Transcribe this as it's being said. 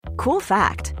Cool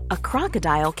fact, a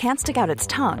crocodile can't stick out its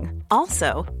tongue.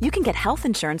 Also, you can get health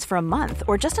insurance for a month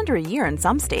or just under a year in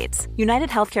some states. United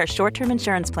Healthcare short-term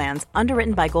insurance plans,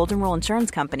 underwritten by Golden Rule Insurance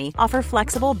Company, offer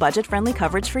flexible, budget-friendly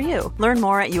coverage for you. Learn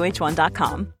more at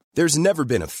UH1.com. There's never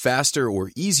been a faster or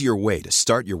easier way to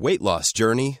start your weight loss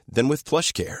journey than with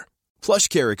PlushCare.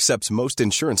 PlushCare accepts most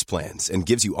insurance plans and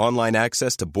gives you online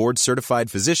access to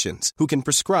board-certified physicians who can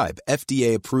prescribe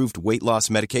FDA-approved weight loss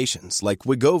medications like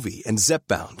Wegovy and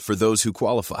Zepbound for those who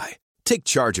qualify. Take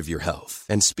charge of your health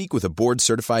and speak with a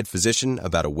board-certified physician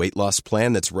about a weight loss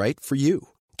plan that's right for you.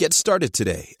 Get started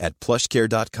today at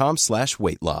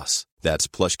plushcare.com/weight loss. That's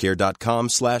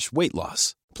plushcare.com/weight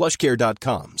loss.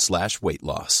 plushcare.com/weight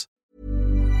loss.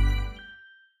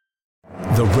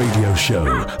 The radio show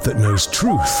that knows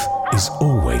truth is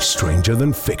always stranger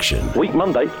than fiction. Week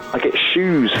Monday, I get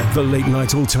shoes. The Late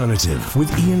Night Alternative with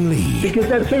Ian Lee. Because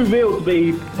they're too real to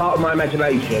be part of my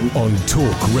imagination. On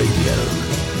Talk Radio.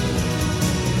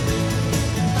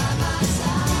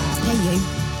 Hey you.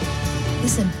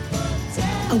 Listen,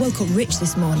 I woke up rich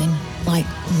this morning. Like,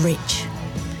 rich.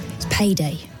 It's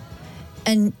payday.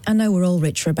 And I know we're all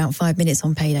rich for about 5 minutes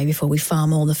on payday before we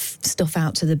farm all the stuff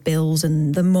out to the bills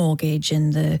and the mortgage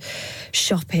and the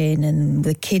shopping, and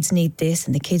the kids need this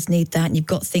and the kids need that, and you've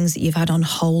got things that you've had on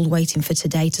hold waiting for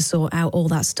today to sort out, all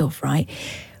that stuff, right?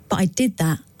 But I did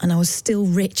that and I was still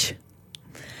rich.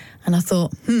 And I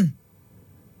thought,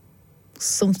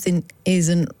 something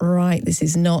isn't right. This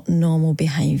is not normal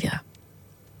behaviour.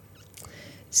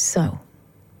 So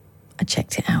I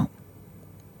checked it out.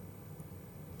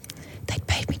 They'd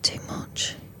paid me too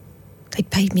much. They'd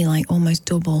paid me like almost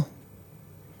double,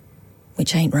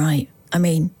 which ain't right. I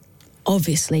mean,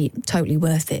 obviously, totally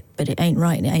worth it, but it ain't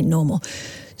right and it ain't normal.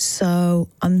 So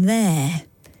I'm there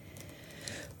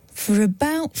for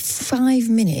about 5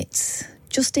 minutes,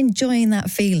 just enjoying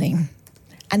that feeling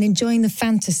and enjoying the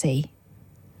fantasy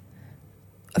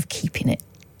of keeping it.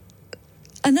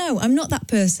 I know, I'm not that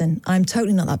person. I'm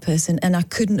totally not that person, and I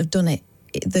couldn't have done it.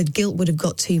 The guilt would have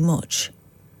got too much.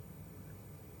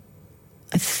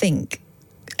 I think.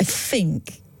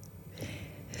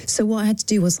 So what I had to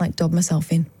do was like dob myself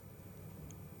in.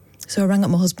 So I rang up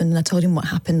my husband and I told him what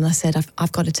happened, and I said,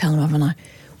 I've got to tell him, haven't I?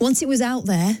 Once it was out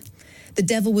there, the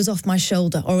devil was off my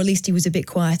shoulder, or at least he was a bit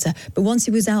quieter. But once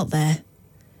he was out there,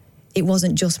 it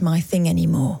wasn't just my thing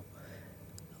anymore.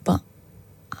 But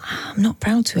I'm not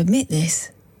proud to admit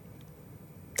this.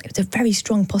 It was a very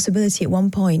strong possibility at one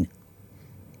point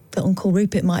that Uncle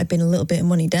Rupert might have been a little bit of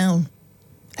money down.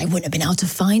 They wouldn't have been able to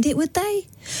find it, would they?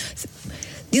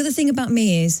 The other thing about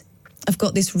me is I've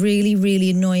got this really, really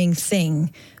annoying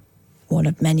thing, one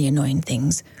of many annoying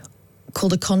things,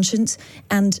 called a conscience.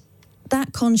 And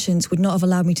that conscience would not have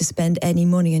allowed me to spend any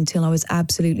money until I was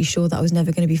absolutely sure that I was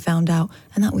never going to be found out.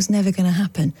 And that was never going to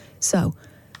happen. So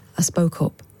I spoke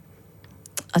up.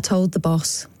 I told the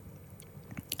boss.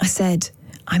 I said,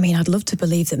 I'd love to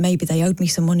believe that maybe they owed me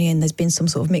some money and there's been some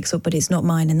sort of mix-up, but it's not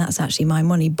mine and that's actually my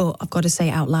money. But I've got to say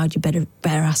it out loud, you better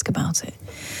ask about it.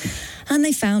 And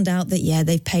they found out that,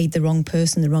 they've paid the wrong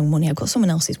person the wrong money. I've got someone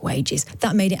else's wages.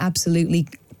 That made it absolutely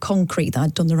concrete that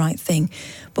I'd done the right thing.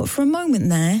 But for a moment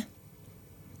there,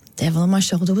 the devil on my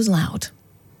shoulder was loud.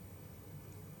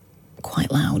 Quite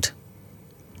loud.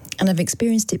 And I've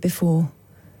experienced it before.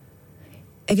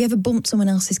 Have you ever bumped someone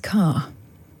else's car?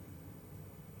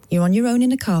 You're on your own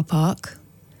in a car park.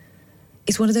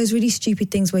 It's one of those really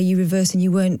stupid things where you reverse and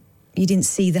you didn't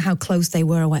see how close they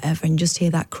were or whatever, and just hear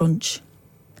that crunch.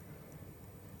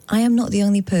 I am not the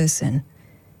only person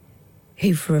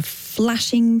who for a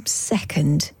flashing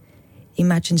second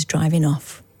imagined driving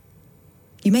off.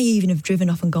 You may even have driven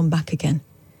off and gone back again.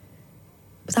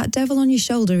 But that devil on your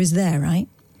shoulder is there, right?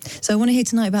 So I want to hear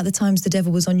tonight about the times the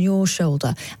devil was on your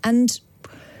shoulder. And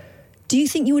do you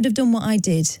think you would have done what I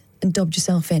did and dobbed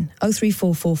yourself in?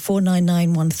 0344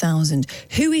 499 1000.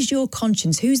 Who is your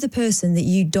conscience? Who's the person that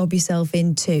you dob yourself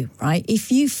into, right?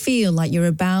 If you feel like you're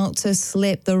about to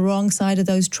slip the wrong side of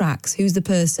those tracks, who's the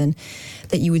person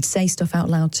that you would say stuff out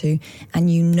loud to and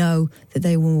you know that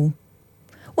they will,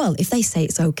 well, if they say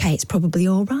it's okay, it's probably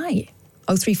all right.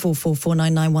 0344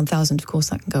 499 1000. Of course,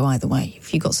 that can go either way.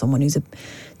 If you've got someone who's a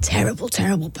terrible,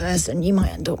 terrible person, you might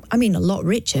end up, a lot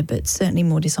richer, but certainly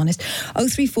more dishonest.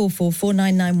 0344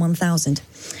 499 1000.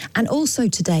 And also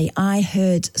today, I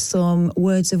heard some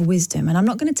words of wisdom, and I'm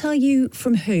not going to tell you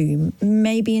from whom,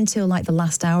 maybe until like the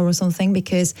last hour or something,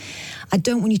 because I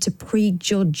don't want you to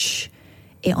prejudge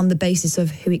it on the basis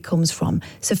of who it comes from.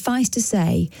 Suffice to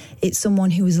say, it's someone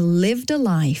who has lived a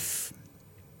life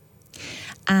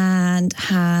and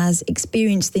has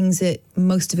experienced things that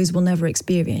most of us will never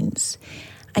experience.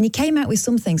 And he came out with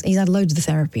some things. He's had loads of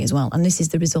therapy as well, and this is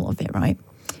the result of it, right?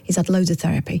 He's had loads of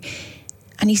therapy.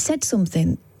 And he said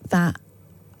something that,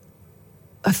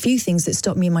 a few things that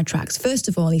stopped me in my tracks. First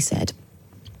of all, he said,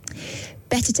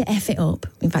 better to F it up.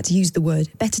 In fact, he used the word,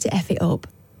 better to F it up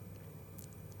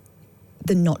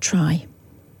than not try.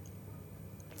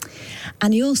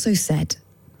 And he also said,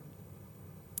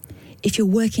 if you're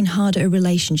working hard at a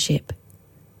relationship,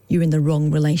 you're in the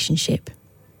wrong relationship.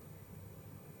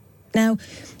 Now,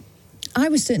 I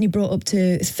was certainly brought up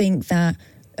to think that,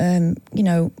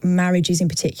 marriages in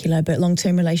particular, but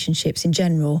long-term relationships in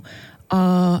general,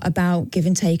 are about give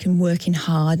and take and working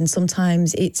hard. And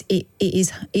sometimes it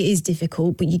is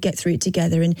difficult, but you get through it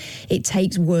together, and it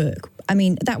takes work. I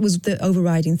mean, that was the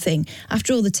overriding thing.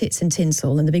 After all the tits and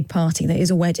tinsel and the big party that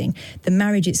is a wedding, the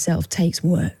marriage itself takes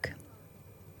work.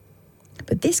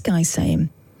 But this guy's saying,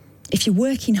 if you're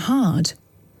working hard,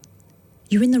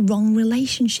 you're in the wrong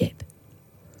relationship.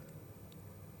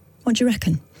 What do you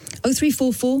reckon?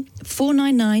 0344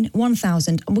 499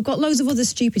 1000. And we've got loads of other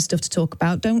stupid stuff to talk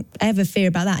about. Don't ever fear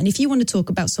about that. And if you want to talk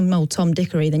about some old Tom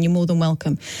Dickery, then you're more than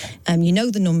welcome. You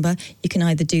know the number. You can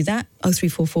either do that,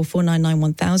 0344 499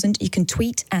 1000. You can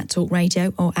tweet at Talk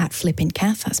Radio or at Flippin'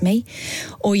 Kath, that's me.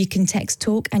 Or you can text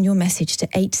Talk and your message to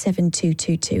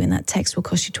 87222, and that text will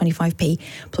cost you 25p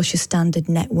plus your standard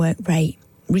network rate.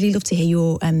 Really love to hear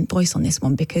your voice on this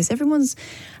one, because everyone's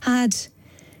had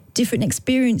different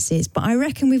experiences, but I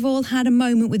reckon we've all had a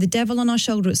moment with the devil on our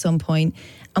shoulder at some point,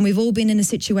 and we've all been in a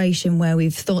situation where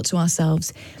we've thought to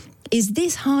ourselves, is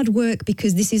this hard work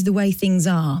because this is the way things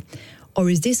are, or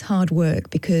is this hard work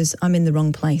because I'm in the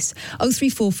wrong place?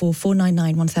 0344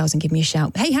 499 1000, give me a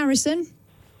shout. Hey, Harrison.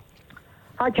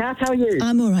 Hi, Kath, how are you?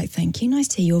 I'm all right, thank you. Nice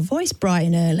to hear your voice bright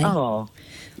and early. Oh,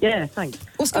 yeah, thanks.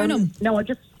 What's going on?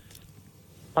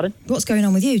 Pardon? What's going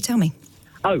on with you? Tell me.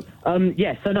 I just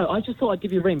thought I'd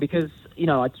give you a ring because,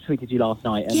 I tweeted you last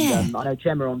night, and I know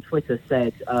Gemma on Twitter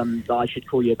said that I should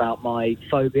call you about my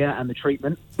phobia and the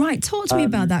treatment. Right, talk to me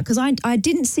about that, because I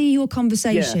didn't see your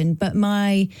conversation, but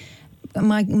my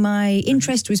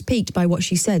interest was piqued by what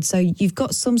she said. So you've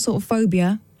got some sort of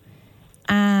phobia,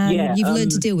 and you've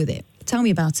learned to deal with it. Tell me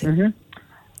about it.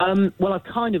 Mm-hmm. Well, I've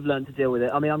kind of learned to deal with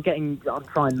it. I mean, I'm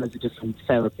trying loads of different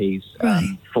therapies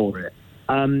for it.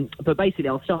 But basically,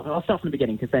 I'll start from the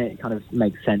beginning, because then it kind of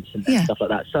makes sense and stuff like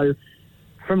that. So,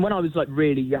 from when I was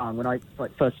really young, when I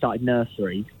first started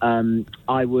nursery,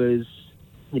 I was,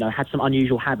 had some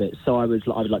unusual habits. So I would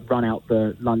run out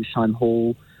the lunchtime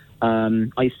hall. I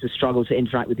used to struggle to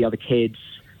interact with the other kids,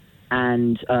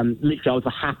 and literally I was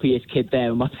the happiest kid there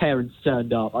when my parents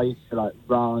turned up. I used to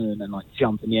run and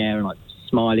jump in the air and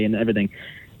smiley and everything.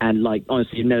 And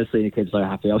honestly, you've never seen a kid so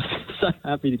happy. I was so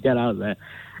happy to get out of there.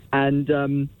 And,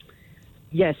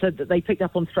 so they picked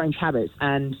up on strange habits,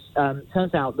 and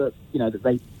turns out that, that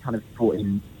they kind of brought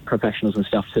in professionals and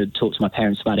stuff to talk to my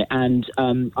parents about it. And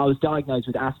I was diagnosed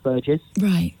with Asperger's.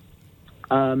 Right.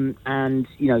 And,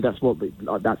 that's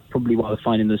probably why I was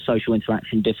finding the social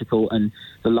interaction difficult, and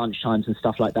the lunchtimes and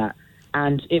stuff like that.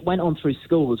 And it went on through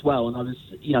school as well. And I was,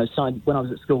 when I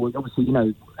was at school, obviously,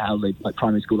 how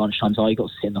primary school lunchtimes are. You got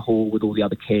to sit in the hall with all the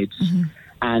other kids. Mm-hmm.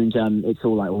 And it's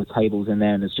all all the tables in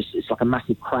there, and it's like a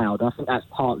massive crowd. And I think that's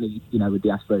partly, with the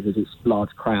Asperger's, it's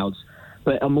large crowds.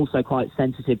 But I'm also quite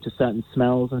sensitive to certain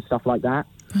smells and stuff like that.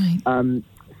 Right.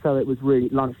 So it was really,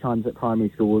 lunchtimes at primary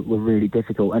school were really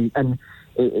difficult. And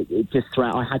it just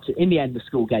throughout, I had to, in the end, the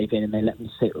school gave in and they let me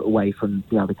sit away from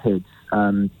the other kids.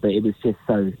 But it was just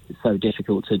so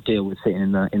difficult to deal with sitting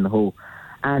in the hall.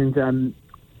 And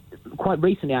quite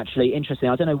recently, actually, interesting,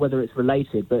 I don't know whether it's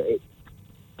related, but it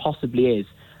possibly is.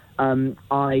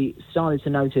 I started to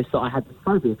notice that I had the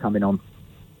phobia coming on,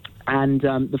 and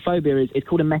the phobia it's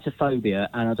called a metaphobia,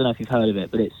 and I don't know if you've heard of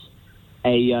it, but it's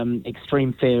a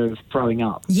extreme fear of throwing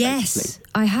up. Yes, basically.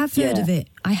 I have heard of it.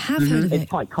 I have heard of it.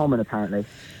 It's quite common, apparently.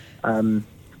 I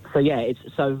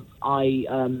started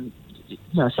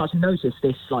to notice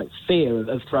this fear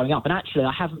of throwing up, and actually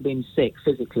I haven't been sick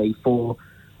physically for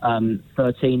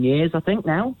 13 years, I think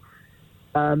now.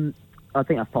 I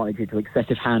think that's partly due to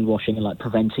excessive hand washing and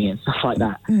preventing it and stuff like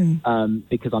that,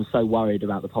 because I'm so worried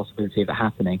about the possibility of it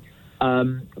happening.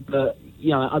 But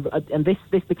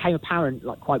this became apparent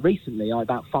quite recently,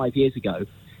 about 5 years ago,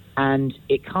 and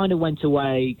it kind of went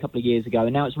away a couple of years ago,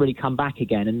 and now it's really come back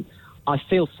again. And I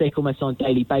feel sick almost on a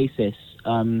daily basis.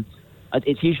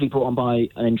 It's usually brought on by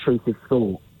an intrusive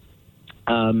thought,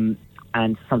 and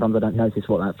sometimes I don't notice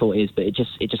what that thought is, but it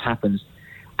just happens.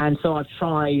 And so I've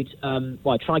tried,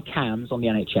 I tried CAMS on the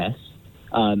NHS.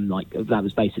 That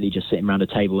was basically just sitting around a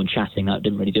table and chatting. That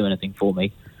didn't really do anything for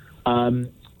me.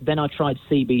 Then I tried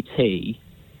CBT,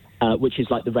 which is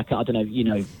like the I don't know,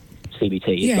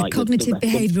 CBT. Yeah, it's like cognitive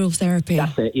behavioural therapy.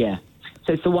 That's it, yeah.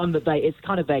 So it's the one that it's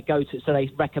kind of their go-to, so they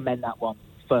recommend that one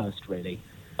first, really.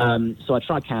 So I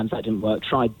tried CAMS, that didn't work,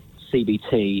 tried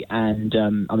CBT, and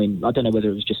I don't know whether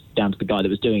it was just down to the guy that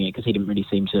was doing it, because he didn't really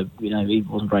seem to, he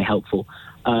wasn't very helpful.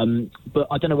 But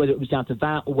I don't know whether it was down to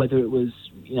that or whether it was,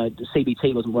 the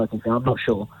CBT wasn't working for me, I'm not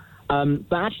sure.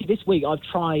 But actually this week I've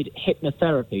tried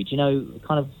hypnotherapy,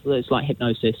 it's like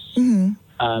hypnosis.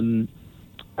 Mm-hmm.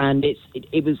 And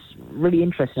it was really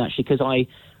interesting, actually, because I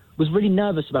was really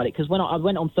nervous about it, because when I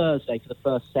went on Thursday for the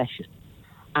first session,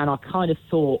 and I kind of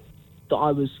thought that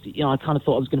I was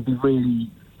going to be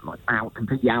really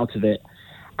completely out of it.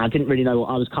 I didn't really know what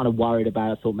I was kind of worried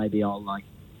about. I thought maybe I'll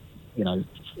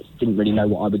didn't really know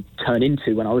what I would turn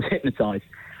into when I was hypnotised.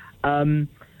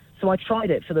 So I tried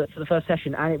it for the first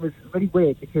session, and it was really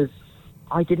weird because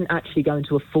I didn't actually go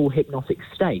into a full hypnotic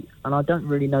state, and I don't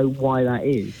really know why that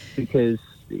is, because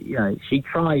she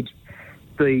tried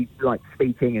the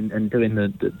speaking and doing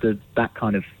the that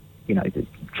kind of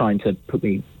trying to put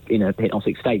me in a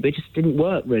hypnotic state, but it just didn't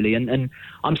work really. And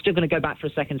I'm still going to go back for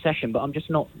a second session, but I'm just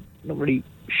not really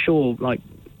sure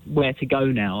where to go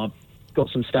now. I've got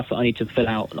some stuff that I need to fill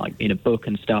out in a book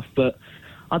and stuff, but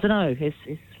I don't know. It's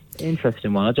an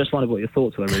interesting one. I just wondered what your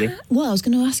thoughts were, really. Well, I was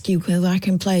going to ask you whether I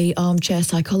can play armchair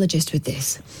psychologist with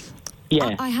this.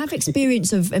 Yeah. I have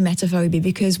experience of emetophobia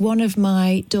because one of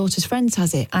my daughter's friends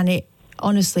has it, and it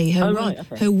honestly,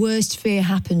 her worst fear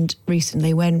happened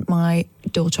recently when my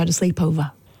daughter had a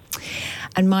sleepover.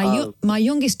 And my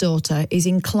youngest daughter is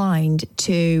inclined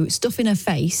to stuff in her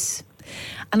face,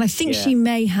 and I think she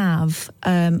may have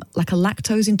a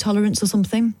lactose intolerance or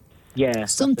something. Yeah.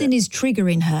 Something is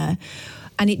triggering her.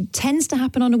 And it tends to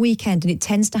happen on a weekend, and it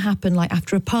tends to happen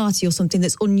after a party or something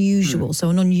that's unusual, so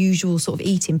an unusual sort of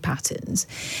eating patterns.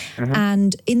 Mm-hmm.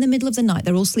 And in the middle of the night,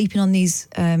 they're all sleeping on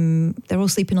they're all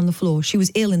sleeping on the floor. She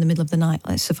was ill in the middle of the night,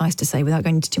 suffice to say, without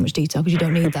going into too much detail, because you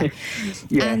don't need that.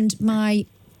 Yeah. And my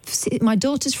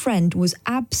daughter's friend was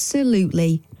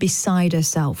absolutely beside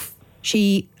herself.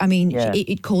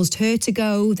 It caused her to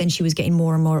go. Then she was getting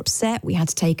more and more upset. We had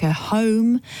to take her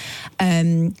home.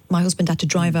 My husband had to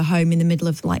drive her home in the middle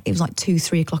of it was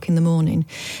 2-3 o'clock in the morning,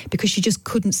 because she just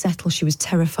couldn't settle. She was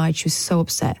terrified. She was so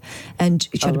upset, and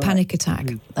she had a panic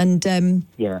attack. And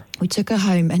we took her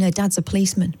home, and her dad's a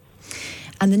policeman.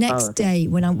 And the next day,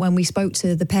 when we spoke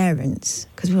to the parents,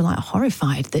 because we were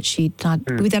horrified that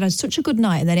we'd had such a good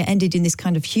night, and then it ended in this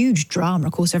kind of huge drama.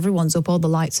 Of course, everyone's up, all the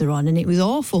lights are on, and it was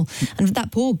awful. And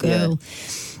that poor girl.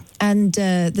 Yeah. And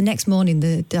the next morning,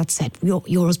 the dad said,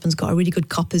 "Your husband's got a really good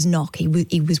copper's knock. He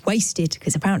was wasted,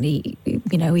 because apparently,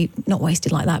 he not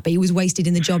wasted like that, but he was wasted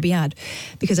in the job he had,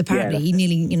 because apparently he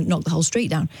nearly knocked the whole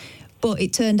street down." But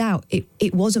it turned out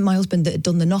it wasn't my husband that had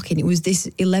done the knocking. It was this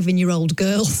 11-year-old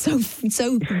girl, so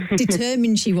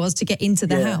determined she was to get into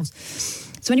the house.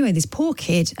 So anyway, this poor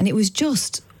kid, and it was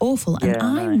just awful. And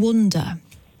I wonder,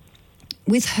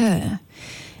 with her,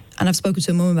 and I've spoken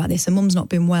to her mum about this, her mum's not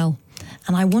been well,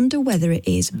 and I wonder whether it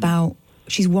is about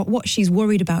what she's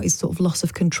worried about is sort of loss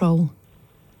of control.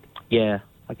 Yeah,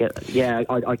 I get that. Yeah,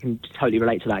 I can totally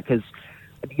relate to that, because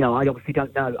I obviously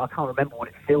don't know. I can't remember what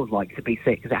it feels like to be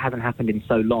sick, because it hasn't happened in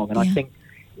so long. And I think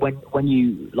when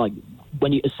you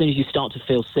as soon as you start to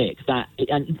feel sick,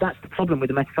 and that's the problem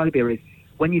with emetophobia, is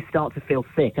when you start to feel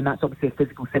sick, and that's obviously a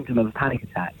physical symptom of a panic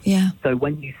attack. Yeah. So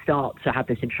when you start to have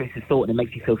this intrusive thought and it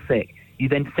makes you feel sick, you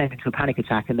then descend into a panic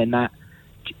attack, and then that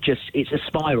it's a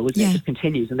spiral, isn't it? It just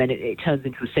continues, and then it turns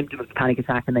into a symptom of the panic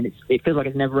attack, and then it feels like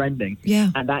it's never ending.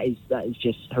 Yeah. And that is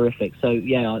just horrific. So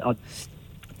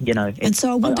and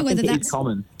so I wonder whether that's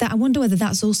common. I wonder whether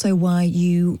that's also why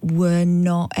you were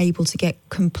not able to get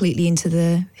completely into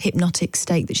the hypnotic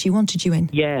state that she wanted you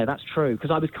in. Yeah, that's true. Because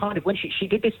I was kind of, when she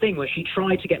did this thing where she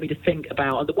tried to get me to think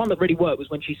about, and the one that really worked was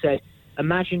when she said,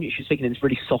 imagine, she was speaking in this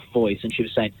really soft voice, and she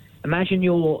was saying, imagine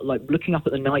you're looking up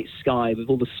at the night sky with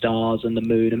all the stars and the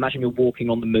moon. Imagine you're walking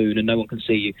on the moon and no one can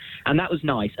see you. And that was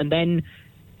nice. And then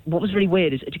what was really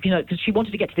weird is, because she wanted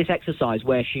to get to this exercise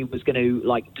where she was going to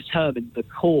determine the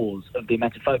cause of the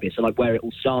emetophobia, so where it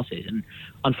all started. And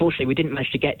unfortunately, we didn't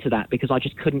manage to get to that because I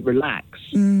just couldn't relax.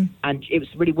 And it was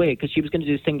really weird, because she was going to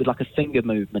do this thing with a finger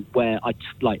movement where I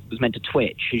was meant to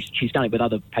twitch. She's done it with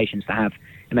other patients that have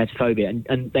emetophobia,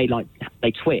 and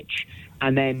they twitch.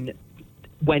 And then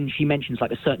when she mentions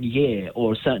a certain year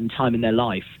or a certain time in their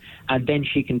life, and then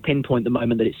she can pinpoint the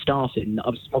moment that it started. And I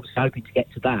was obviously hoping to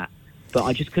get to that, but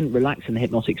I just couldn't relax in the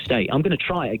hypnotic state. I'm going to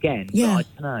try it again. Yeah. But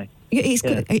I don't know. It's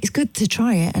good. It's good to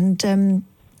try it. And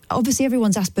obviously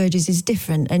everyone's Asperger's is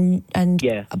different.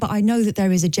 But I know that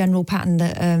there is a general pattern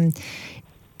that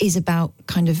is about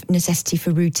kind of necessity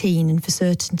for routine and for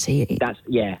certainty. That's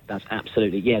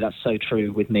absolutely, that's so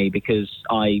true with me, because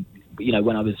when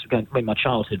I was going in my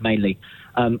childhood mainly,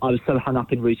 I was so hung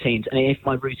up in routines, and if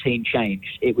my routine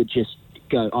changed, it would just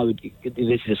go.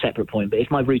 This is a separate point, but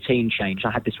if my routine changed,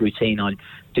 I had this routine, I'd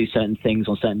do certain things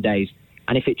on certain days,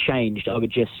 and if it changed, I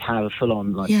would just have a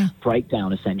full-on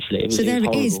breakdown, essentially.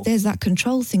 There's that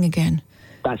control thing again.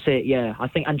 That's it, yeah. I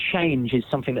think, and change is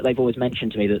something that they've always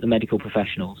mentioned to me, that the medical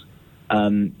professionals,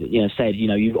 said,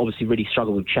 you obviously really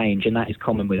struggle with change, and that is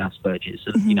common with Asperger's,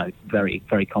 very,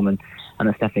 very common, and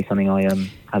that's definitely something I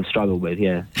have struggled with,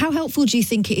 yeah. How helpful do you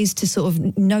think it is to sort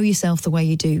of know yourself the way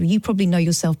you do? You probably know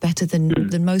yourself better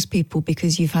than most people,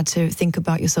 because you've had to think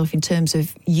about yourself in terms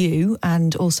of you,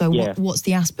 and also what's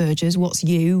the Asperger's, what's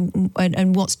you,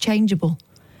 and what's changeable.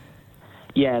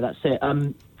 Yeah, that's it.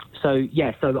 So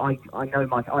I know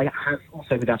I have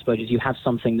also with Asperger's, you have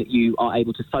something that you are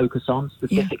able to focus on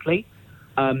specifically.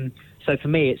 Yeah. So for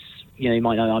me, it's, you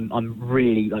might know I'm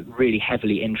really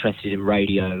heavily interested in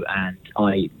radio, and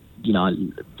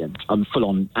I'm full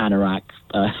on anorak.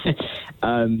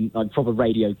 I'm a proper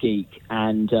radio geek,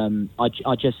 and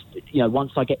I just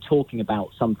once I get talking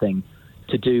about something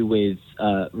to do with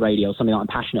radio, something that I'm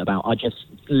passionate about, I just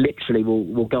literally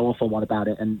will go off on one about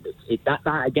it, and that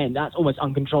again, that's almost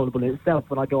uncontrollable in itself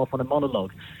when I go off on a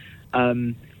monologue,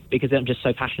 because I'm just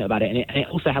so passionate about it, and it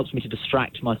also helps me to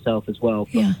distract myself as well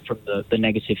from the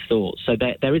negative thoughts. So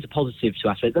there is a positive to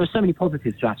Asperger's. There are so many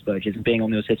positives to Asperger's and being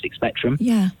on the autistic spectrum,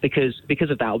 because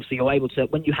of that, obviously you're able to,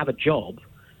 when you have a job,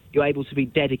 you're able to be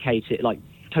dedicated, like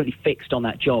totally fixed on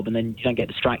that job, and then you don't get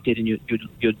distracted, and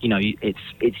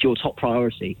it's your top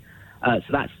priority. So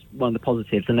that's one of the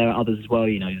positives, and there are others as well.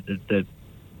 The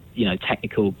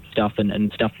technical stuff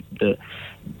and stuff that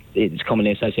is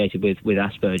commonly associated with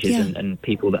Asperger's and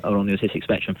people that are on the autistic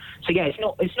spectrum. So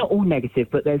it's not all negative,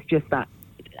 but there's just that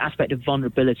aspect of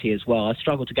vulnerability as well. I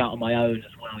struggle to go out on my own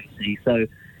as well, you see. So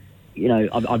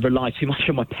I rely too much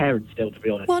on my parents still, to be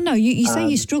honest. Well, no, you say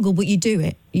you struggle, but you do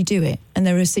it, and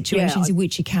there are situations in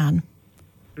which you can.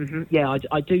 Mm-hmm, yeah,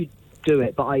 I do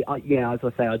it, but I as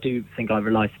I say, I do think I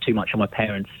rely too much on my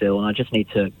parents still, and I just need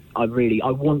to. I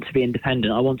want to be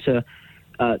independent. I want to,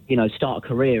 start a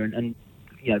career and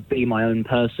be my own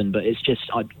person. But it's just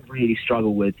I really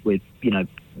struggle with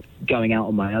going out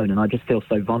on my own, and I just feel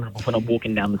so vulnerable when I'm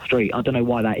walking down the street. I don't know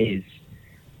why that is.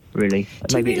 Really.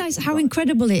 Do you realise how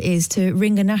incredible it is to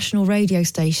ring a national radio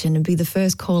station and be the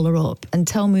first caller up and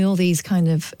tell me all these kind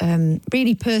of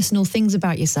really personal things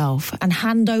about yourself and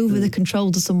hand over the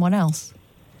control to someone else?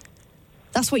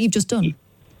 That's what you've just done.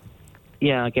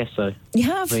 Yeah, I guess so. You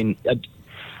have. I mean,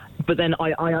 but then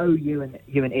I owe you and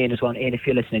Ian as well. And Ian, if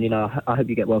you're listening, I hope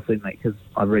you get well soon, mate, because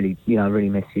I really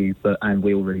miss you, and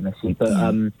we all really miss you. But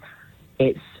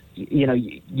it's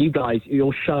you guys,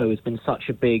 your show has been such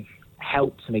a big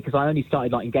help to me, because I only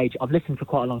started engaging. I've listened for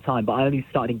quite a long time, but I only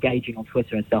started engaging on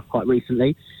Twitter and stuff quite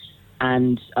recently,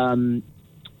 and I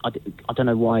don't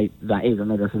know why that is. I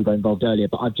maybe I should have got involved earlier,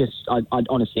 but I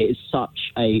honestly, it's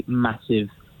such a massive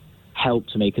help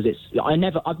to me, because I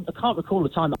can't recall a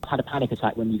time I've had a panic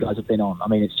attack when you guys have been on. I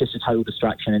mean, it's just a total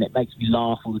distraction, and it makes me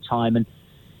laugh all the time, and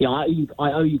I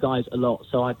owe you guys a lot.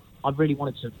 So I really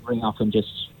wanted to ring up and just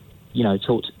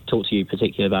talk to you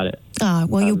particularly about it.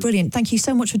 Well, you're brilliant. Thank you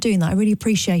so much for doing that. I really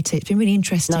appreciate it. It's been really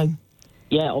interesting. No,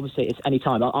 yeah, obviously, it's any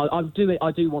time. I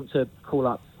do want to call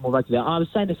up more regularly. I was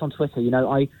saying this on Twitter.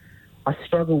 I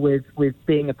struggle with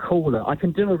being a caller. I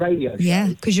can do a radio show. Yeah,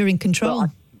 because you're in control.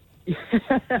 Yeah,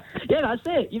 that's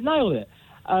it. You've nailed it.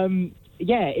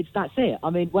 That's it. I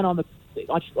mean, when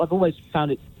I've always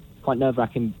found it quite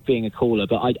nerve-wracking being a caller,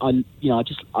 but I don't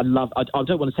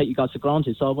want to take you guys for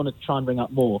granted, so I want to try and bring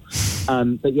up more.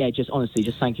 But yeah, just honestly,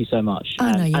 just thank you so much,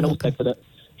 and also for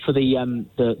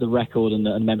the record and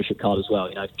the membership card as well.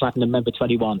 Platinum member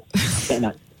 21. Getting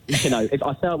that. If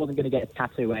I said I wasn't going to get a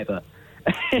tattoo ever,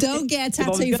 don't get a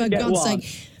tattoo for God's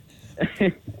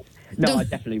sake. No, I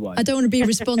definitely won't. I don't want to be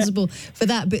responsible for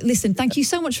that. But listen, thank you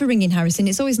so much for ringing, Harrison.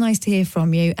 It's always nice to hear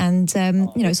from you, and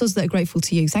it's us that are grateful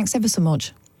to you. Thanks ever so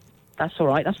much. That's all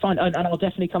right. That's fine. And I'll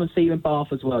definitely come and see you in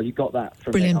Bath as well. You've got that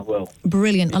from Brilliant. me. I will.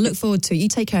 Brilliant. I look forward to it. You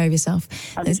take care of yourself.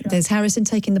 There's Harrison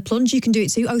taking the plunge. You can do it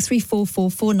too. 0344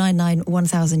 499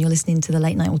 1000. You're listening to The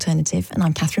Late Night Alternative, and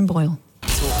I'm Katherine Boyle.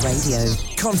 Talk Radio.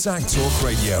 Contact Talk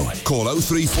Radio. Call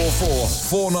 0344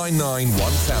 499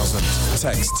 1000.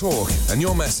 Text TALK and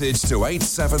your message to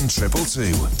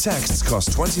 87222. Texts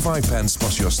cost 25 pence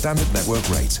plus your standard network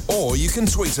rate. Or you can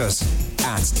tweet us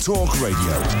at Talk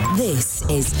Radio. This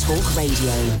is Talk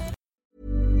Radio.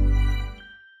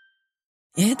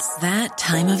 It's that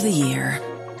time of the year.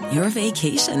 Your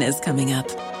vacation is coming up.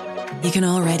 You can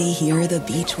already hear the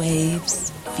beach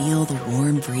waves, feel the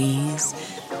warm breeze,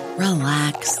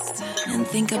 relax, and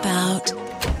think about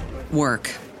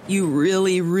work. You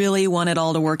really, really want it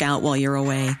all to work out while you're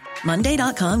away.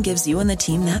 Monday.com gives you and the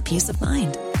team that peace of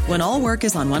mind. When all work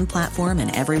is on one platform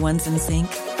and everyone's in sync,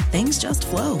 things just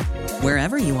flow.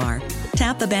 Wherever you are,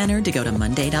 tap the banner to go to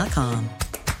Monday.com.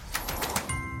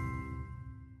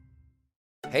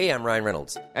 Hey, I'm Ryan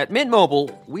Reynolds. At Mint Mobile,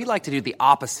 we like to do the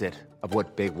opposite of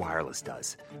what Big Wireless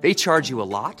does. They charge you a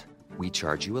lot, we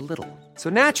charge you a little.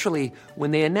 So naturally, when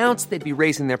they announced they'd be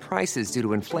raising their prices due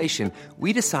to inflation,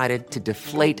 we decided to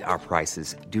deflate our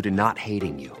prices due to not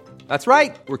hating you. That's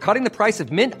right. We're cutting the price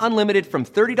of Mint Unlimited from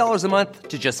 $30 a month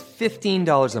to just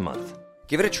 $15 a month.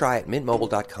 Give it a try at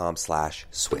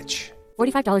mintmobile.com/switch.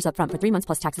 $45 up front for 3 months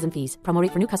plus taxes and fees. Promo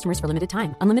rate for new customers for limited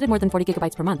time. Unlimited more than 40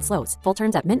 gigabytes per month. Slows full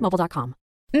terms at mintmobile.com.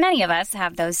 Many of us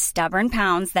have those stubborn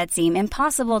pounds that seem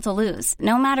impossible to lose,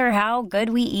 no matter how good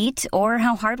we eat or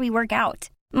how hard we work out.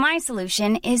 My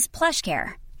solution is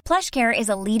PlushCare. PlushCare is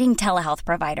a leading telehealth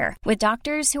provider with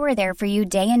doctors who are there for you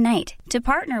day and night to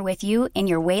partner with you in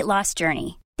your weight loss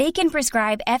journey. They can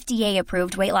prescribe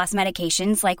FDA-approved weight loss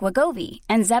medications like Wegovy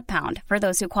and Zepbound for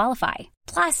those who qualify.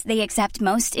 Plus, they accept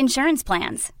most insurance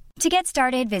plans. To get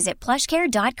started, visit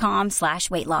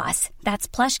plushcare.com/weightloss. That's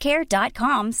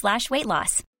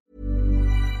plushcare.com/weightloss.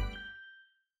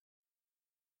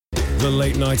 The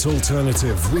Late Night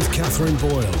Alternative with Katherine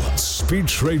Boyle.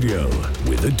 Speech radio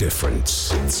with a difference.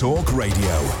 Talk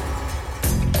Radio.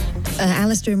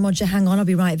 Alistair and Roger, hang on, I'll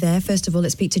be right there. First of all,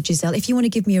 let's speak to Giselle. If you want to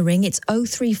give me a ring, it's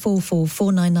 0344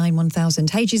 499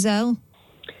 1000. Hey, Giselle.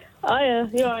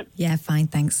 Hiya, you all right? Yeah, fine,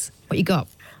 thanks. What you got?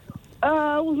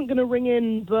 I wasn't going to ring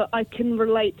in, but I can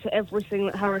relate to everything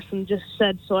that Harrison just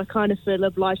said, so I kind of feel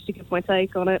obliged to give my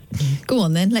take on it. Go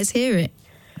on then, let's hear it.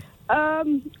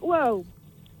 Well,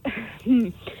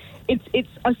 I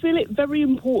feel it very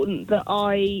important that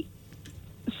I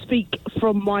speak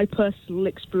from my personal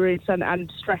experience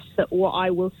and stress that what I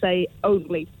will say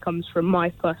only comes from my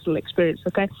personal experience,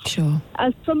 okay? Sure.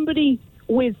 As somebody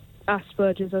with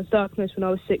Asperger's, I was diagnosed when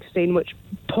I was 16, which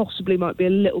possibly might be a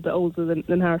little bit older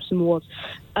than Harrison was.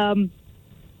 I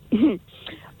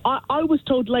was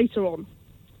told later on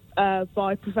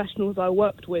by professionals I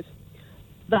worked with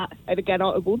that, and again,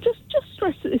 I will just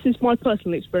stress that this is my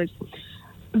personal experience,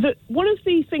 that one of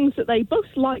the things that they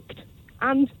both liked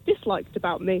and disliked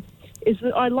about me is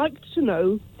that I liked to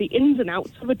know the ins and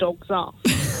outs of a dog's arse.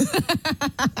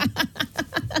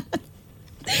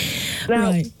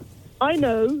 Now, right. I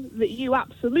know that you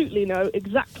absolutely know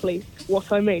exactly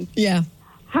what I mean. Yeah.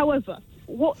 However,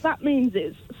 what that means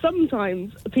is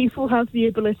sometimes people have the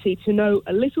ability to know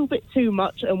a little bit too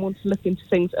much and want to look into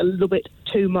things a little bit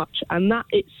too much, and that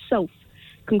itself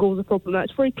can cause a problem.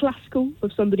 That's very classical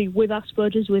of somebody with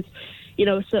Asperger's, with, you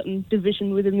know, a certain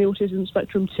division within the autism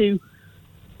spectrum, to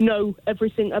know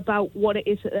everything about what it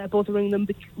is that they're bothering them,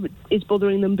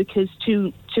 because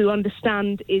to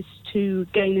understand is to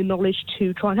gain the knowledge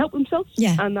to try and help themselves.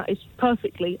 Yeah. And that is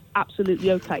perfectly,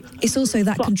 absolutely okay. It's also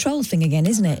that control thing again,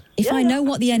 isn't it? If I know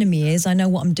what the enemy is, I know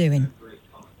what I'm doing.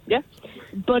 Yeah.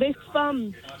 But if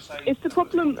the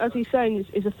problem, as he's saying,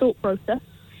 is a thought process,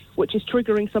 which is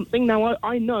triggering something. Now,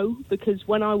 I know, because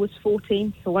when I was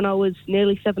 14, so when I was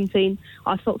nearly 17,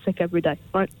 I felt sick every day,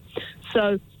 right?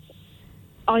 So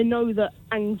I know that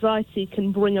anxiety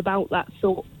can bring about that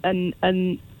thought, and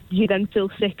you then feel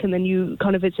sick, and then you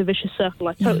kind of, it's a vicious circle.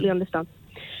 I totally understand.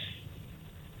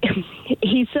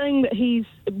 He's saying that he's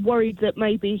worried that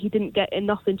maybe he didn't get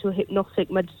enough into a hypnotic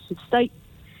meditative state.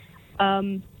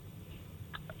 That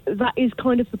is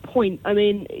kind of the point. I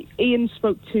mean, Ian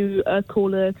spoke to a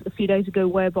caller a few days ago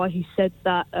whereby he said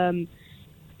that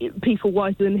people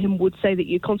wiser than him would say that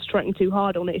you're concentrating too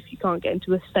hard on it if you can't get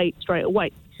into a state straight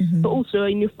away. Mm-hmm. But also,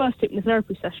 in your first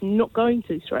hypnotherapy session, you're not going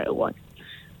to straight away.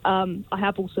 I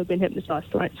have also been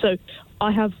hypnotised, right? So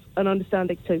I have an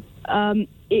understanding too.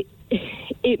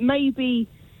 It may be,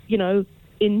 you know,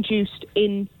 induced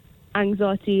in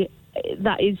anxiety.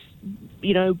 That is,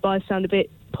 you know, by the sound of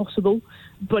it, possible.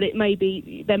 But it may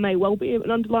be, there may well be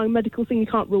an underlying medical thing. You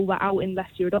can't rule that out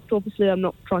unless you're a doctor. Obviously, I'm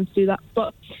not trying to do that.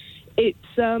 But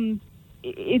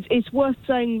it's worth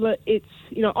saying that it's,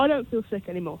 you know, I don't feel sick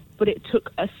anymore. But it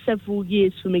took several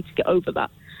years for me to get over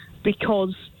that,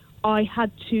 because I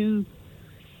had to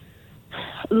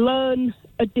learn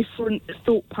a different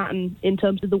thought pattern in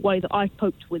terms of the way that I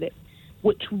coped with it,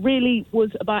 which really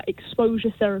was about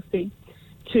exposure therapy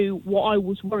to what I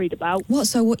was worried about. What?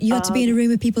 So what, you had to be in a room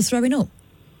with people throwing up?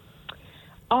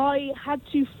 I had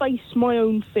to face my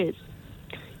own fears.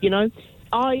 You know,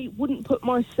 I wouldn't put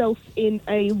myself in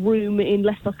a room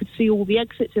unless I could see all the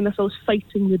exits, unless I was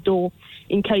facing the door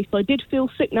in case I did feel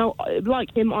sick. Now,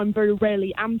 like him, I'm very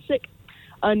rarely am sick.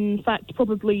 In fact,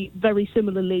 probably very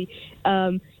similarly,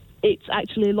 it's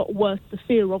actually a lot worse, the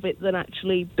fear of it, than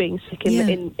actually being sick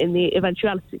in the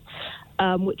eventuality,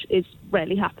 which is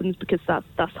rarely happens because that's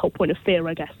the whole point of fear,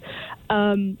 I guess.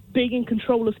 Being in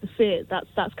control of the fear,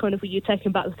 that's kind of where you're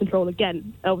taking back the control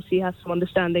again. Obviously, you have some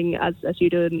understanding, as you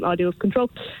do and I do, of control.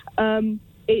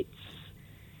 It's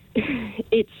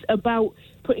about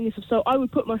putting yourself... So I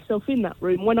would put myself in that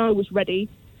room when I was ready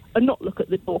and not look at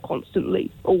the door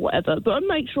constantly or whatever, but I'd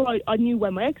make sure I knew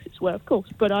where my exits were, of course.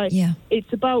 But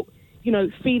it's about,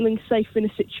 feeling safe in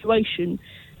a situation.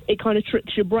 It kind of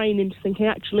tricks your brain into thinking,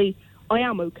 actually, I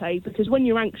am okay, because when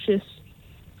you're anxious,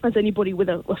 as anybody with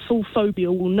a full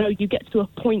phobia will know, you get to a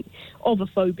point of a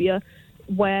phobia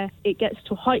where it gets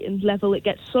to a heightened level, it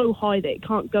gets so high that it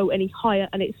can't go any higher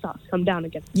and it starts to come down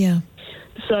again. Yeah.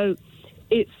 So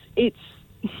it's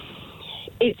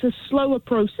a slower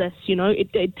process,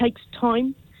 it takes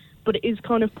time, but it is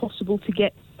kind of possible to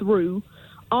get through.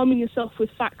 Arming yourself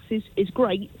with facts is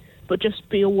great, but just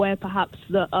be aware perhaps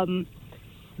that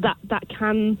that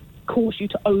can cause you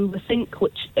to overthink,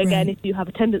 which again, if you have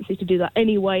a tendency to do that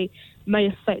anyway, may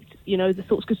affect, the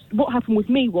thoughts. Because what happened with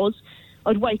me was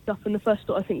I'd wake up and the first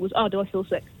thought I think was, do I feel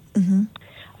sick? Mm-hmm.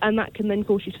 And that can then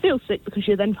cause you to feel sick because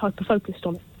you're then hyper-focused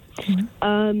on it.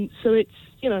 Mm-hmm. So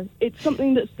it's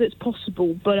something that's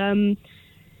possible, but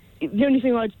the only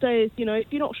thing I'd say is,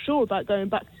 if you're not sure about going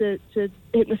back to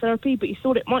hypnotherapy, but you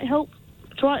thought it might help,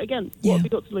 try it again. What have you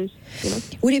got to lose?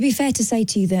 Would it be fair to say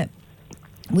to you that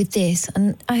with this,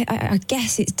 and I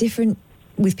guess it's different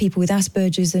with people with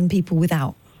Asperger's and people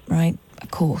without, right?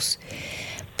 Of course.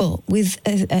 But with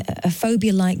a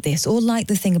phobia like this, or like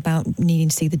the thing about needing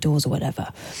to see the doors or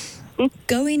whatever,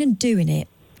 going and doing it,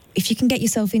 if you can get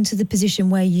yourself into the position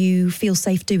where you feel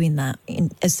safe doing that,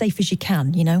 as safe as you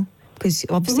can, because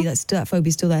obviously that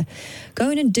phobia's still there,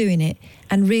 going and doing it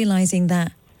and realising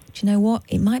that, do you know what,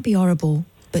 it might be horrible,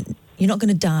 but you're not going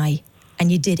to die,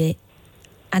 and you did it,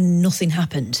 and nothing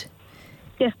happened.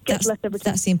 Yeah, get less everything.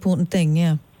 That's the important thing,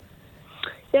 yeah.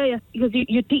 Yeah, because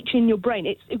you're teaching your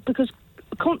brain. Because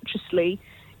consciously,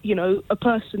 a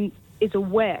person is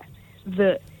aware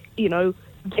that,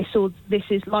 this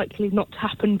is likely not to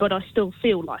happen, but I still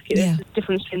feel like it. Yeah. There's a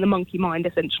difference in the monkey mind,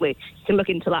 essentially. You can look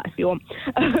into that if you want.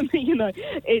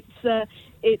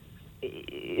 It's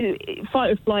fight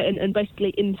or flight and basically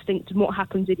instinct and what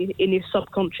happens in your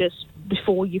subconscious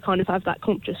before you kind of have that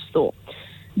conscious thought.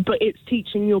 But it's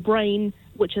teaching your brain,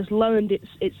 which has learned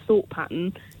its thought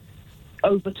pattern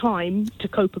over time to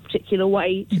cope a particular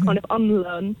way, to kind of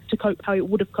unlearn to cope how it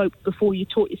would have coped before you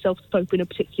taught yourself to cope in a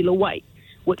particular way,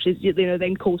 which is,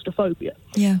 then caused a phobia.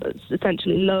 Yeah. It's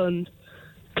essentially learned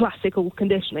classical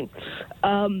conditioning.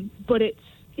 But it's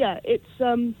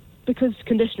because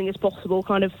conditioning is possible,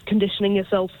 kind of conditioning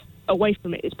yourself away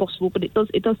from it is possible, but it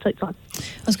does take time.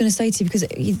 I was going to say to you, because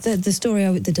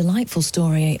the delightful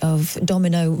story of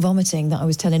Domino vomiting that I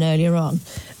was telling earlier on,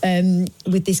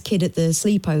 with this kid at the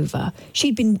sleepover,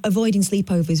 she'd been avoiding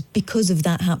sleepovers because of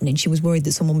that happening. She was worried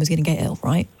that someone was going to get ill,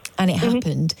 right? And it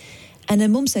happened. And her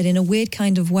mum said, in a weird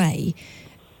kind of way,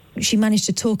 she managed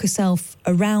to talk herself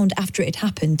around after it had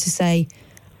happened to say,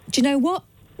 do you know what?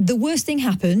 The worst thing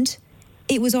happened.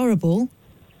 It was horrible,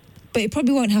 but it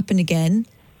probably won't happen again.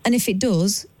 And if it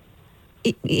does,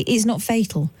 it is not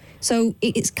fatal. So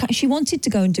she wanted to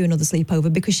go and do another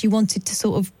sleepover because she wanted to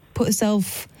sort of put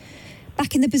herself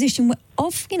back in the position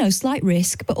of, slight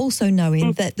risk, but also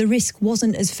knowing that the risk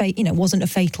wasn't wasn't a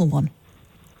fatal one.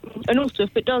 And also,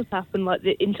 if it does happen,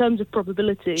 in terms of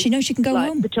probability, she knows she can go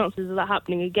home. The chances of that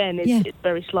happening again is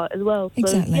very slight as well. So,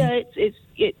 exactly.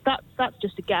 Yeah, that's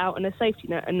just a get out and a safety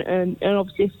net, and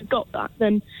obviously if you've got that,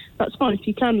 then that's fine. If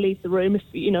you can leave the room, if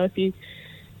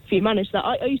you manage that.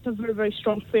 I used to have a very, very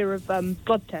strong fear of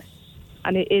blood tests,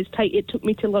 and it took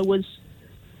me till I was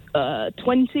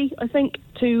 20, I think,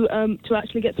 to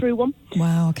actually get through one.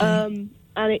 Wow. Okay.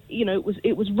 And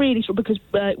it was really strong because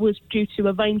it was due to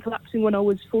a vein collapsing when I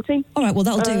was 14. All right, well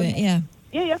that'll do it. Yeah.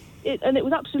 Yeah. And it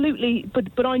was absolutely,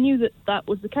 but I knew that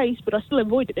was the case, but I still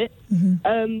avoided it.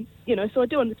 Mm-hmm. So I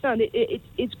do understand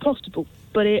it's possible,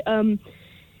 but it's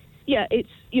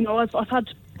I've had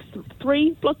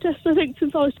 3 blood tests, I think,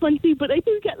 since I was 20, but they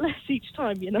do get less each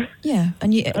time, Yeah,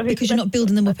 and because you're not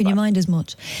building them up in your mind as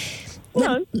much.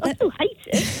 No, I still hate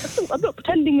it. I'm not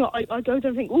pretending that I go there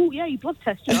and think, oh, yeah, blood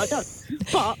test, I don't.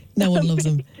 But no one loves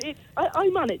them. I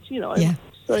manage, Yeah.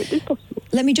 So it's possible.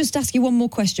 Let me just ask you one more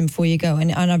question before you go,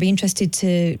 and I'd be interested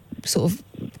to sort of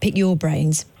pick your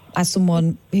brains. as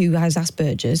someone who has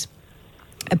Asperger's,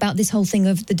 about this whole thing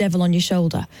of the devil on your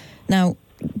shoulder. Now,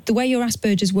 the way your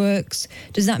Asperger's works,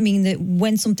 does that mean that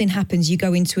when something happens, you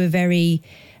go into a very...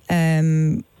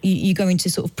 you go into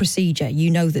sort of procedure? You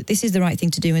know that this is the right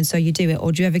thing to do, and so you do it?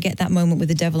 Or do you ever get that moment with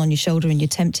the devil on your shoulder and you're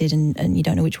tempted and you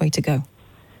don't know which way to go?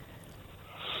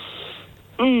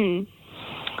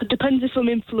 It depends if I'm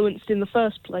influenced in the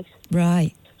first place.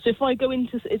 Right. So if I go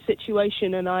into a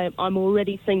situation and I'm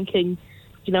already thinking,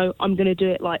 you know, I'm going to do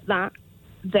it like that,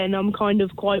 then I'm kind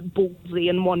of quite ballsy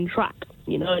and one track,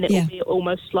 you know, and it will be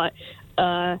almost like,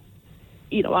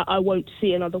 you know, I won't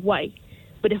see another way.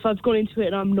 But if I've gone into it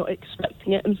and I'm not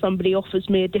expecting it and somebody offers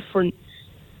me a different,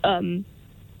 you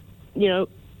know,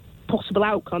 possible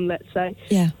outcome, let's say,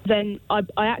 then I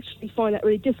actually find that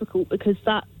really difficult, because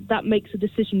that makes a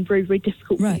decision very, very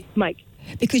difficult for me to make.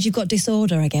 Because you've got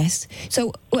disorder, I guess.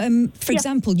 So, for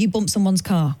example, you bump someone's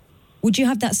car. Would you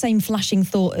have that same flashing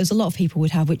thought as a lot of people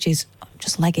would have, which is,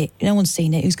 just leg it. No one's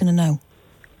seen it. Who's going to know?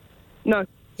 No.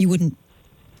 You wouldn't?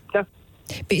 No.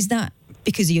 But is that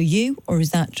because you're you, or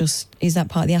is that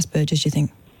part of the Asperger's, do you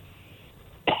think?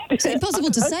 It's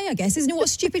impossible to say, I guess, isn't it? What a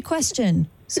stupid question.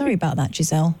 Sorry about that,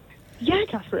 Giselle. Yeah,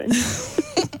 Katherine.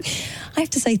 I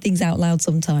have to say things out loud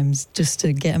sometimes just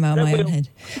to get them out of my own head.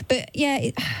 But,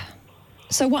 yeah...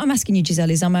 So what I'm asking you, Giselle,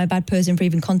 is am I a bad person for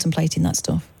even contemplating that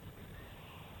stuff?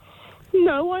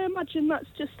 No, I imagine that's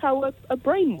just how a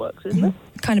brain works, isn't it?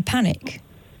 Kind of panic.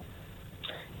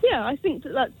 Yeah, I think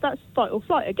that's fight or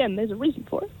flight. Again, there's a reason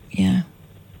for it. Yeah.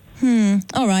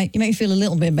 All right, you make me feel a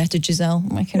little bit better, Giselle.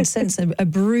 I can sense a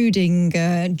brooding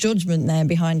judgment there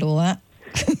behind all that.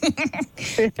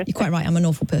 You're quite right, I'm an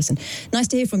awful person. Nice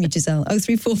to hear from you, Giselle.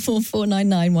 0344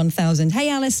 499 1000. Hey,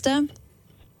 Alistair.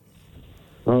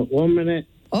 1 minute.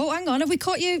 Oh, hang on, have we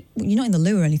caught you? You're not in the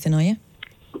loo or anything, are you?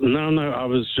 No, I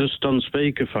was just on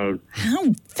speakerphone.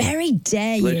 How very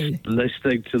dare you?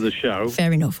 Listening to the show.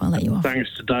 Fair enough, I'll let you off. Thanks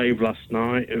to Dave last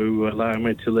night, who allowed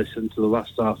me to listen to the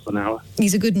last half an hour.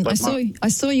 He's a good one. I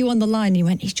saw you on the line and he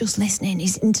went, he's just listening,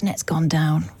 his internet's gone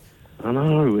down. I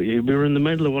know, we were in the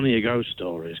middle of one of your ghost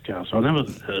stories, Cal, so I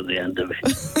never heard the end of it.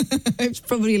 It's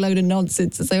probably a load of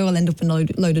nonsense, as they all end up in a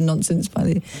load of nonsense by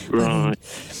the... Right.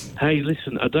 Hey,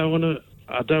 listen, I don't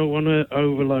want to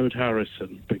overload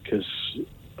Harrison, because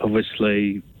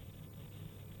obviously,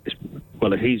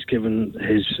 he's given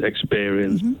his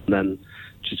experience, and then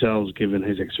Giselle's given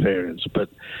his experience. But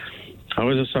I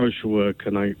was a social worker,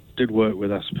 and I did work with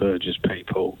Asperger's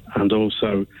people, and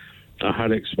also I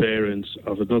had experience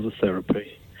of another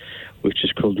therapy, which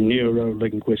is called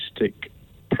neuro-linguistic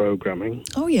programming.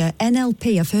 Oh, yeah,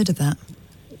 NLP, I've heard of that.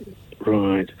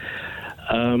 Right.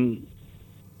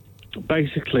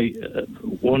 Basically,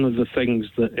 one of the things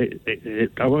that...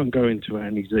 I won't go into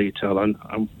any detail, and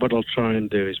what I'll try and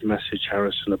do is message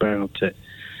Harrison about it.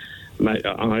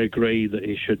 I agree that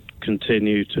he should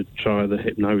continue to try the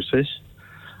hypnosis,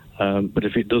 but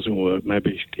if it doesn't work,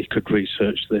 maybe he could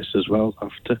research this as well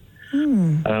after.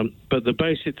 But the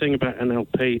basic thing about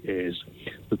NLP is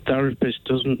the therapist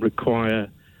doesn't require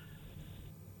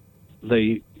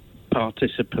the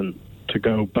participant to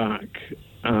go back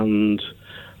and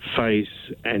face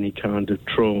any kind of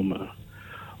trauma.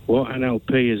 What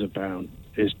NLP is about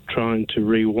is trying to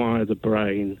rewire the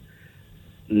brain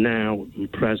now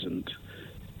and present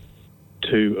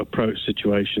to approach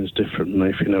situations differently,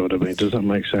 if you know what I mean. Does that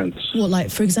make sense? Well, like,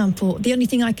 for example, the only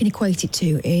thing I can equate it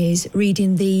to is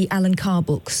reading the Alan Carr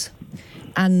books.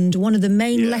 And one of the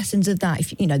main lessons of that,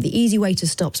 if you know, the easy way to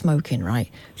stop smoking,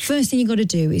 right? First thing you got to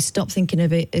do is stop thinking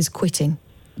of it as quitting,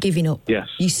 giving up. Yes.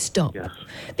 You stop. Yes.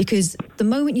 Because the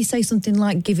moment you say something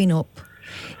like giving up,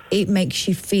 it makes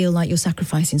you feel like you're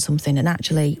sacrificing something. And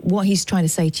actually, what he's trying to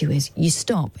say to you is you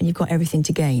stop and you've got everything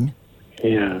to gain.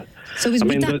 Yeah. So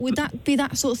would that be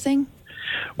that sort of thing?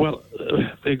 Well,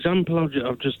 the example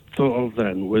I've just thought of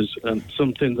then was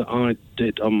something that I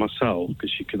did on myself,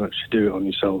 because you can actually do it on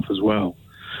yourself as well.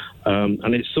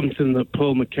 And it's something that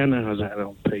Paul McKenna has at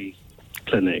NLP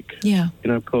clinic. Yeah.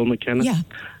 You know Paul McKenna? Yeah.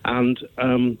 And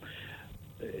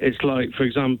it's like, for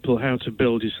example, how to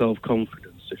build your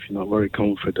self-confidence if you're not very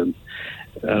confident.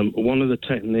 One of the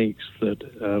techniques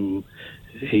that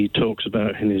he talks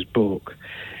about in his book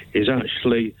is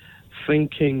actually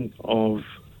thinking of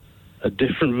a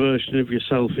different version of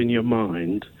yourself in your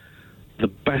mind, the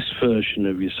best version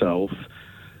of yourself,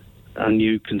 and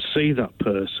you can see that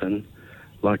person,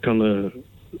 like on a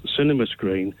cinema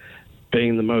screen,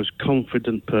 being the most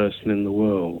confident person in the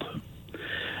world.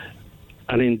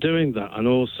 And in doing that, and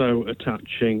also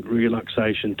attaching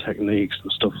relaxation techniques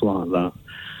and stuff like that,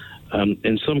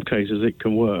 in some cases it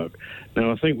can work.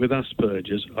 Now, I think with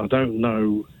Asperger's, I don't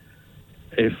know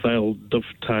if they'll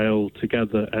dovetail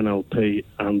together NLP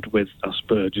and with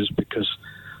Asperger's, because,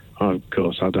 of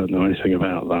course, I don't know anything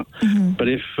about that. Mm-hmm. But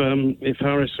if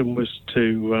Harrison was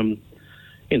to,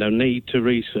 need to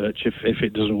research if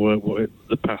it doesn't work what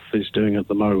the path is doing at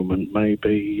the moment,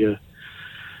 maybe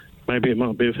it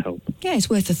might be of help. Yeah, it's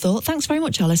worth a thought. Thanks very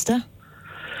much, Alistair.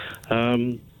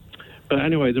 But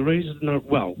anyway, the reason, a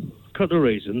couple of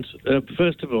reasons.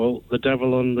 First of all, the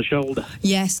devil on the shoulder.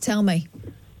 Yes, tell me.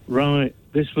 Right,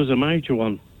 this was a major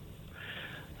one.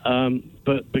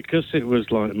 But because it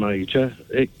was like major,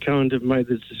 it kind of made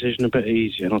the decision a bit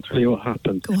easier. And I'll tell you what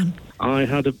happened. Go on. I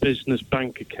had a business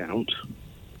bank account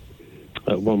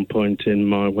at one point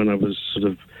when I was sort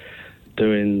of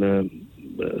doing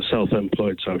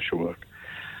self-employed social work.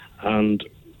 And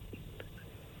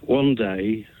one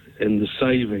day, in the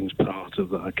savings part of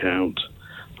that account,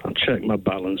 I checked my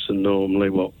balance, and normally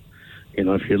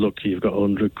if you're lucky, you've got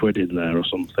 100 quid in there or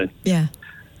something. Yeah.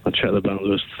 I checked the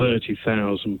balance, there was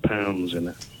 £30,000 in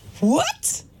it.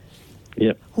 What?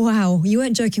 Yep. Wow, you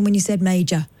weren't joking when you said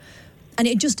major. And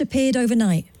it just appeared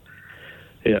overnight?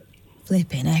 Yep.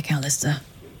 Flipping heck, Alistair.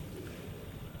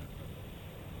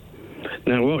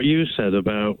 Now, what you said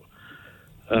about,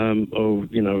 do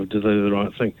they do the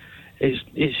right thing?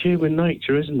 It's human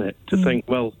nature, isn't it? To think,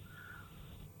 well,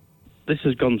 this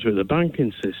has gone through the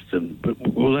banking system, but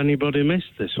will anybody miss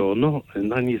this or not?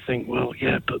 And then you think, well,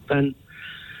 yeah, but then...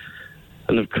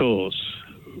 And, of course,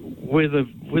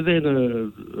 within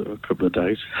a couple of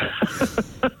days...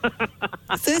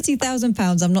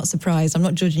 £30,000, I'm not surprised. I'm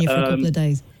not judging you for a couple of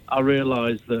days. I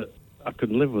realised that I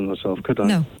couldn't live with myself, could I?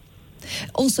 No.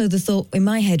 Also, the thought in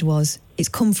my head was, it's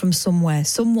come from somewhere.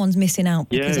 Someone's missing out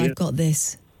because I've got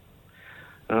this.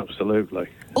 Absolutely.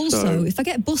 Also, if I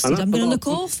get busted, I'm going to look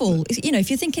awful. If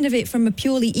you're thinking of it from a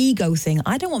purely ego thing,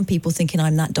 I don't want people thinking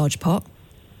I'm that dodge pot.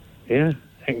 Yeah,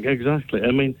 exactly.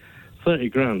 I mean, 30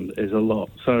 grand is a lot.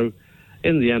 So,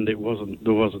 in the end, there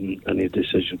wasn't any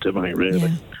decision to make, really.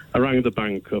 Yeah. I rang the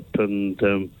bank up and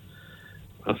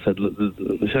I said, look,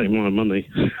 this ain't my money.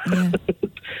 Yeah.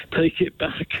 Take it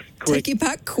back quick. Take it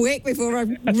back quick before I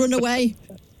run away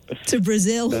to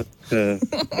Brazil. Yeah,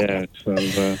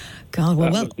 so... God,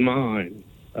 that was mine.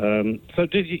 So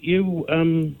did you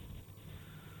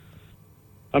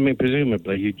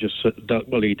presumably you just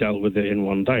you dealt with it in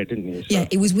one day, didn't you? So. Yeah,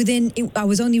 it was I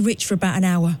was only rich for about an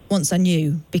hour once I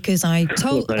knew, because I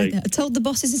told the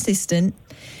boss's assistant.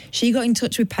 She got in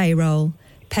touch with payroll.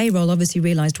 Payroll obviously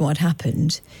realised what had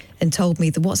happened and told me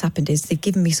that what's happened is they've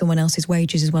given me someone else's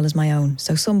wages as well as my own.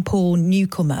 So some poor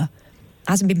newcomer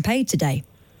hasn't been paid today.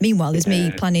 Meanwhile, there's me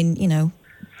planning,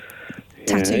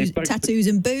 tattoos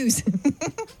and booze.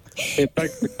 It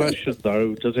begs the question,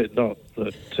 though, does it not,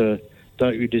 that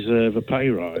don't you deserve a pay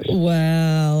rise?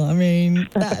 Well, I mean,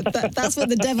 that's what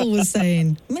the devil was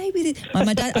saying. Maybe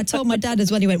my dad. I told my dad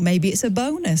as well. He went, maybe it's a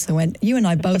bonus. I went, you and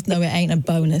I both know it ain't a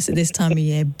bonus at this time of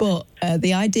year, but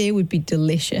the idea would be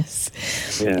delicious.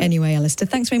 Yeah. Anyway, Alistair,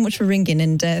 thanks very much for ringing,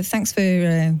 and thanks for...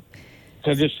 Can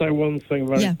I just say one thing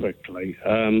very quickly?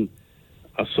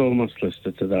 I saw my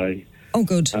solicitor today. Oh,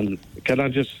 good. And can I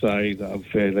just say that I'm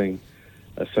feeling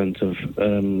a sense of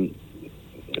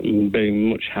being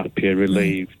much happier,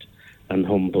 relieved and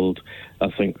humbled. I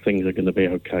think things are going to be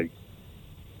okay.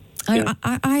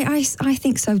 I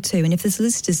think so too. And if the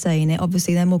solicitor's saying it,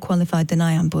 obviously they're more qualified than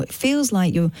I am, but it feels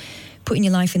like you're putting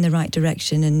your life in the right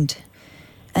direction and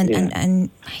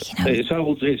It's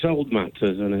old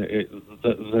matters, and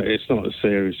it's not as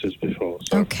serious as before.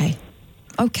 So.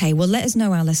 Okay, well, let us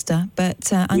know, Alistair.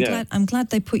 But I'm glad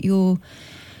they put your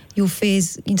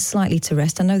fears slightly to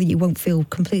rest. I know that you won't feel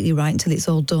completely right until it's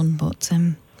all done, but...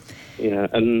 and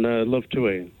love to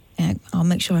Ian. Yeah, I'll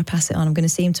make sure I pass it on. I'm going to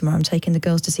see him tomorrow. I'm taking the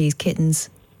girls to see his kittens.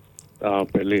 Oh,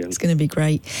 brilliant. It's going to be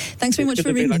great. Thanks very much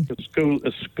for ringing. It's going to be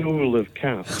like a school of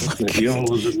cats, isn't it?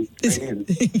 Yours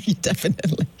and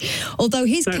Definitely. Although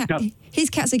his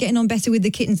cats are getting on better with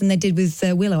the kittens than they did with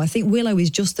Willow. I think Willow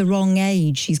is just the wrong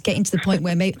age. She's getting to the point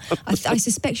where maybe... I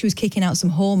suspect she was kicking out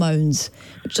some hormones,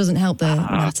 which doesn't help the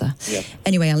matter. Yeah.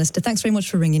 Anyway, Alistair, thanks very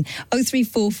much for ringing.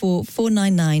 0344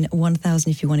 499 1000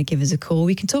 if you want to give us a call.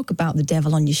 We can talk about the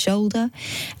devil on your shoulder.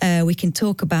 We can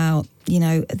talk about,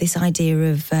 this idea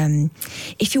of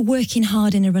if you're working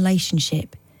hard in a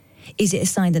relationship, is it a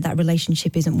sign that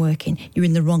relationship isn't working? You're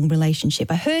in the wrong relationship.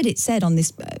 I heard it said on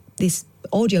this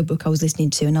audiobook I was listening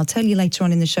to, and I'll tell you later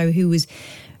on in the show who'd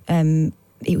written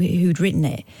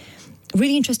it. A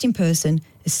really interesting person,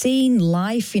 has seen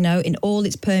life, in all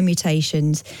its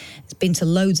permutations, has been to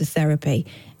loads of therapy,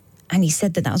 and he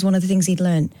said that was one of the things he'd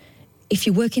learned. If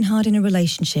you're working hard in a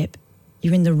relationship,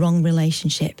 you're in the wrong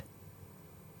relationship.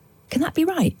 Can that be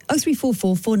right?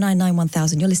 0344 499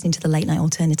 1000. You're listening to The Late Night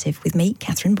Alternative with me,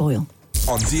 Katherine Boyle.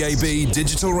 On DAB,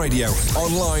 digital radio,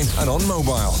 online and on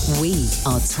mobile. We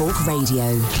are Talk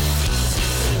Radio.